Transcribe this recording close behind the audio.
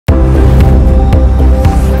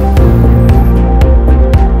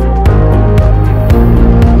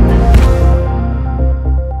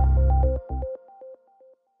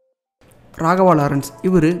Raghava Lawrence.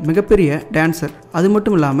 இவர் மிகப்பெரிய dancer. அது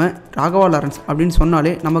மட்டும் இல்லாமல் ராகவா லாரன்ஸ் அப்படின்னு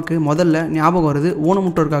சொன்னாலே நமக்கு முதல்ல ஞாபகம் வருது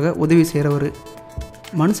ஊனமுற்றோருக்காக உதவி செய்கிறவர்.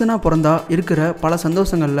 மனுஷனாக பிறந்தா இருக்கிற பல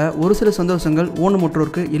சந்தோஷங்களில் ஒரு சில சந்தோஷங்கள்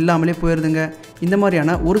ஊனமுற்றோருக்கு இல்லாமலே போயிருதுங்க. இந்த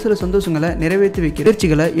மாதிரியான ஒரு சில சந்தோஷங்களை நிறைவேற்றி வைக்கிற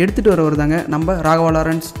முயற்சிகளை எடுத்துகிட்டு வரவர் தாங்க நம்ம ராகவா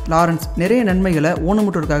லாரன்ஸ். நிறைய நன்மைகளை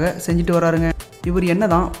ஊனமுற்றோருக்காக செஞ்சுட்டு வராருங்க. இவர்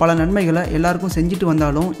என்னதான் பல நன்மைகளை எல்லாருக்கும் செஞ்சுட்டு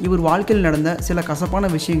வந்தாலும் இவர் வாழ்க்கையில் நடந்த சில கசப்பான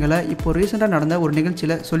விஷயங்களை இப்போ ரீசெண்டாக நடந்த ஒரு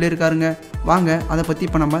நிகழ்ச்சியில் சொல்லியிருக்காருங்க. வாங்க அதை பற்றி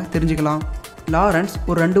இப்போ நம்ம தெரிஞ்சுக்கலாம். லாரன்ஸ்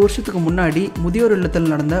ஒரு 2 வருஷத்துக்கு முன்னாடி முதியோர் இல்லத்தில்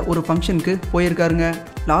நடந்த ஒரு ஃபங்க்ஷனுக்கு போயிருக்காருங்க.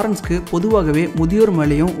 லாரன்ஸ்க்கு பொதுவாகவே முதியோர்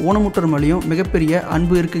மேலேயும் ஊனமுற்றோர் மேலேயும் மிகப்பெரிய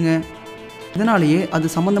அன்பு இருக்குங்க. இதனாலேயே அது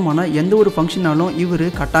சம்மந்தமான எந்த ஒரு ஃபங்க்ஷனாலும் இவர்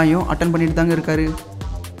கட்டாயம் அட்டன் பண்ணிட்டு தாங்க இருக்காரு.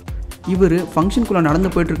 இவர் ஃபங்க்ஷனுக்குள்ளே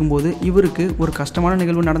நடந்து போயிட்டுருக்கும்போது இவருக்கு ஒரு கஷ்டமான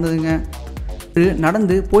நிகழ்வு நடந்ததுங்க.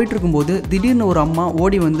 நடந்து போயிட்டுருக்கும்போது திடீர்னு ஒரு அம்மா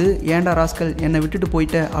ஓடி வந்து ஏண்டா ராஸ்கல் என்னை விட்டுட்டு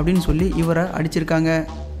போயிட்ட அப்படின்னு சொல்லி இவரை அடிச்சிருக்காங்க.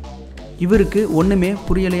 இவருக்கு ஒன்றுமே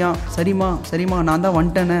புரியலையாம். சரிம்மா நான் தான்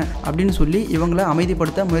வந்துட்டேனே அப்படின்னு சொல்லி இவங்களை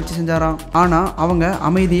அமைதிப்படுத்த முயற்சி செஞ்சாராம். ஆனால் அவங்க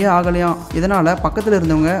அமைதியே ஆகலையாம். இதனால் பக்கத்தில்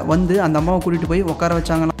இருந்தவங்க வந்து அந்த அம்மாவை கூட்டிகிட்டு போய் உட்கார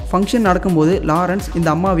வச்சாங்களாம். ஃபங்க்ஷன் நடக்கும்போது லாரன்ஸ் இந்த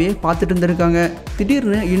அம்மாவையே பார்த்துட்டு இருந்திருக்காங்க.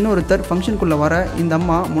 திடீர்னு இன்னொருத்தர் ஃபங்க்ஷனுக்குள்ளே வர இந்த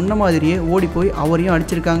அம்மா முன்ன மாதிரியே ஓடி போய் அவரையும்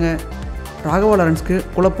அடிச்சிருக்காங்க. ராகவா லாரன்ஸ்க்கு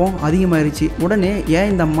குழப்பம் அதிகமாகிருச்சு. உடனே ஏன்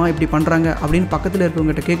இந்த அம்மா இப்படி பண்ணுறாங்க அப்படின்னு பக்கத்தில்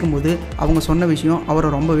இருக்கவங்ககிட்ட கேட்கும்போது அவங்க சொன்ன விஷயம் அவரை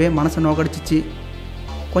ரொம்பவே மனசை நோக்கடிச்சிச்சு.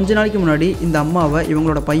 கொஞ்ச நாளைக்கு முன்னாடி இந்த அம்மாவை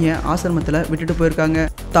இவங்களோட பையன் ஆசிரமத்தில் விட்டுட்டு போயிருக்காங்க.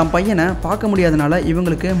 தான் பையனை பார்க்க முடியாதனால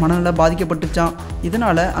இவங்களுக்கு மனநல பாதிக்கப்பட்டுச்சான்.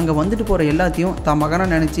 இதனால் அங்கே வந்துட்டு போகிற எல்லாத்தையும் தான்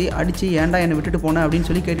மகனாக நினச்சி அடித்து ஏன்டா என்னை விட்டுட்டு போனேன் அப்படின்னு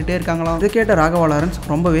சொல்லி கேட்டுகிட்டே இருக்காங்களாம். இதை கேட்ட ராகவா லாரன்ஸ்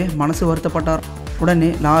ரொம்பவே மனசு வருத்தப்பட்டார். உடனே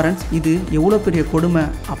லாரன்ஸ் இது எவ்வளோ பெரிய கொடுமை,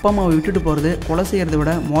 அப்பா அம்மாவை விட்டுட்டு போகிறது கொலை செய்கிறத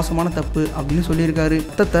விட மோசமான தப்பு அப்படின்னு சொல்லியிருக்காரு.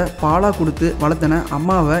 ரத்தத்தை பாலாக கொடுத்து வளர்த்தன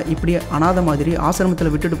அம்மாவை இப்படி அனாதை மாதிரி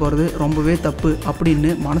ஆசிரமத்தில் விட்டுட்டு போகிறது ரொம்பவே தப்பு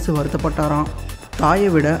அப்படின்னு மனசு வருத்தப்பட்டாராம். தாயை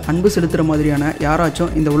விட அன்பு செலுத்துகிற மாதிரியான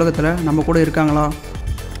யாராச்சும் இந்த உலகத்தில் நம்ம கூட இருக்காங்களா?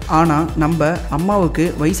 ஆனால் நம்ம அம்மாவுக்கு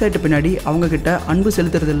வயசாயிட்ட பின்னாடி அவங்கக்கிட்ட அன்பு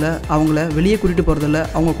செலுத்துறதில்ல, அவங்கள வெளியே கூட்டிகிட்டு போகிறதில்ல,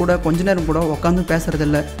 அவங்க கூட கொஞ்ச நேரம் கூட உட்காந்து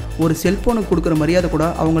பேசுகிறதில்ல, ஒரு செல்ஃபோனுக்கு கொடுக்குற மரியாதை கூட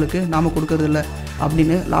அவங்களுக்கு நாம் கொடுக்கறதில்ல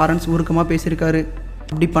அப்படின்னு லாரன்ஸ் உருக்கமாக பேசியிருக்காரு.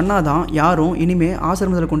 அப்படி பண்ணாதான் யாரும் இனிமேல்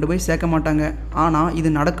ஆசிரமத்தில் கொண்டு போய் சேர்க்க மாட்டாங்க. ஆனால் இது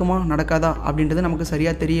நடக்குமா நடக்காதா அப்படின்றது நமக்கு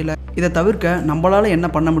சரியாக தெரியல. இதை தவிர்க்க நம்மளால் என்ன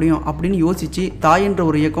பண்ண முடியும் அப்படின்னு யோசித்து தாயின்ற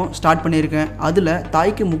ஒரு இயக்கம் ஸ்டார்ட் பண்ணியிருக்கேன். அதில்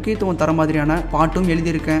தாய்க்கு முக்கியத்துவம் தர மாதிரியான பாட்டும்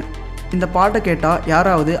எழுதியிருக்கேன். இந்த பாட்டை கேட்டால்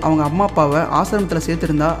யாராவது அவங்க அம்மா அப்பாவை ஆசிரமத்தில்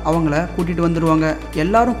சேர்த்துருந்தா அவங்கள கூட்டிகிட்டு வந்துடுவாங்க.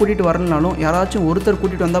 எல்லாரும் கூட்டிகிட்டு வரலனாலும் யாராச்சும் ஒருத்தர்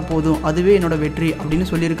கூட்டிகிட்டு வந்தால் போதும், அதுவே என்னோட வெற்றி அப்படின்னு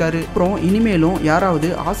சொல்லியிருக்காரு. அப்புறம் இனிமேலும் யாராவது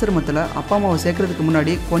ஆசிரமத்தில் அப்பா அம்மாவை சேர்க்கறதுக்கு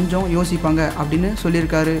முன்னாடி கொஞ்சம் யோசிப்பாங்க அப்படின்னு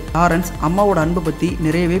சொல்லியிருக்காரு. லாரன்ஸ் அம்மாவோட அன்பை பற்றி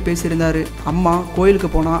நிறையவே பேசியிருந்தாரு. அம்மா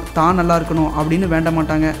கோயிலுக்கு போனால் தான் நல்லா இருக்கணும் அப்படின்னு வேண்ட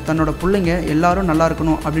மாட்டாங்க, தன்னோட பிள்ளைங்க எல்லாரும் நல்லா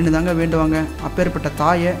இருக்கணும் அப்படின்னு தாங்க வேண்டுவாங்க. அப்பேற்பட்ட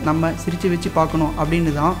தாயை நம்ம சிரித்து வச்சு பார்க்கணும்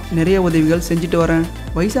அப்படின்னு தான் நிறைய உதவிகள் செஞ்சுட்டு வரேன்.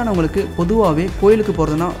 வயசானவங்களுக்கு பொதுவாகவே கோயிலுக்கு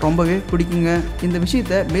போகிறதுனா ரொம்பவே பிடிக்குங்க. இந்த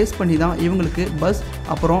விஷயத்தை பேஸ் பண்ணி தான் இவங்களுக்கு பஸ்,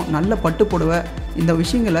 அப்புறம் நல்ல பட்டு புடவை, இந்த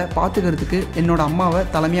விஷயங்களை பார்த்துக்கிறதுக்கு என்னோட அம்மாவை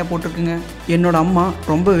தலைமையாக போட்டிருக்குங்க. என்னோட அம்மா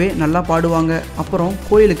ரொம்பவே நல்லா பாடுவாங்க, அப்புறம்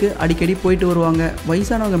கோயிலுக்கு அடிக்கடி போயிட்டு வருவாங்க,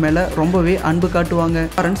 வயசானவங்க மேலே ரொம்பவே அன்பு காட்டுவாங்க.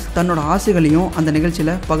 லாரன்ஸ் தன்னோட ஆசைகளையும் அந்த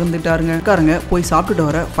நிகழ்ச்சியில் பகிர்ந்துட்டாருங்க. போய் சாப்பிட்டுட்டு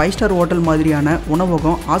வர 5 ஸ்டார் ஹோட்டல் மாதிரியான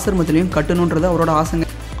உணவகம் ஆசிரமத்திலையும் கட்டணுன்றது அவரோட ஆசைங்க.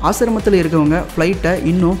 ஆசிரமத்தில் இருக்கவங்க ஃப்ளைட்டை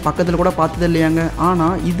இன்னும் பக்கத்தில் கூட பார்த்தது இல்லையாங்க.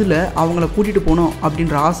 ஆனால் இதில் அவங்கள கூட்டிகிட்டு போகணும்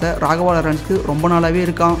அப்படின்ற ஆசை ராகவா லாரன்ஸ்க்கு ரொம்ப நாளாகவே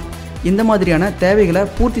இருக்கான். இந்த மாதிரியான தேவைகளை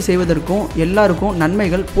பூர்த்தி செய்வதற்கும் எல்லாருக்கும்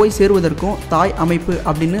நன்மைகள் போய் சேருவதற்கும் தாய் அமைப்பு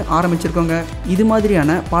அப்படின்னு ஆரம்பிச்சிருக்கோங்க. இது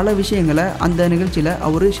மாதிரியான பல விஷயங்களை அந்த நிகழ்ச்சியில்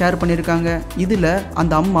அவர் ஷேர் பண்ணியிருக்காங்க. இதில்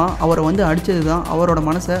அந்த அம்மா அவரை வந்து அடித்தது தான் அவரோட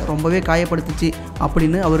மனசை ரொம்பவே காயப்படுத்துச்சு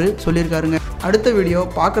அப்படின்னு அவர் சொல்லியிருக்காருங்க. அடுத்த வீடியோ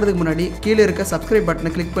பார்க்குறதுக்கு முன்னாடி கீழே இருக்க சப்ஸ்கிரைப் பட்டனை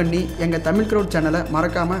கிளிக் பண்ணி எங்கள் தமிழ் க்ரௌட் சேனலை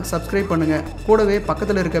மறக்காமல் சப்ஸ்கிரைப் பண்ணுங்கள். கூடவே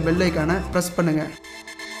பக்கத்தில் இருக்க பெல் ஐக்கானை ப்ரெஸ் பண்ணுங்கள்.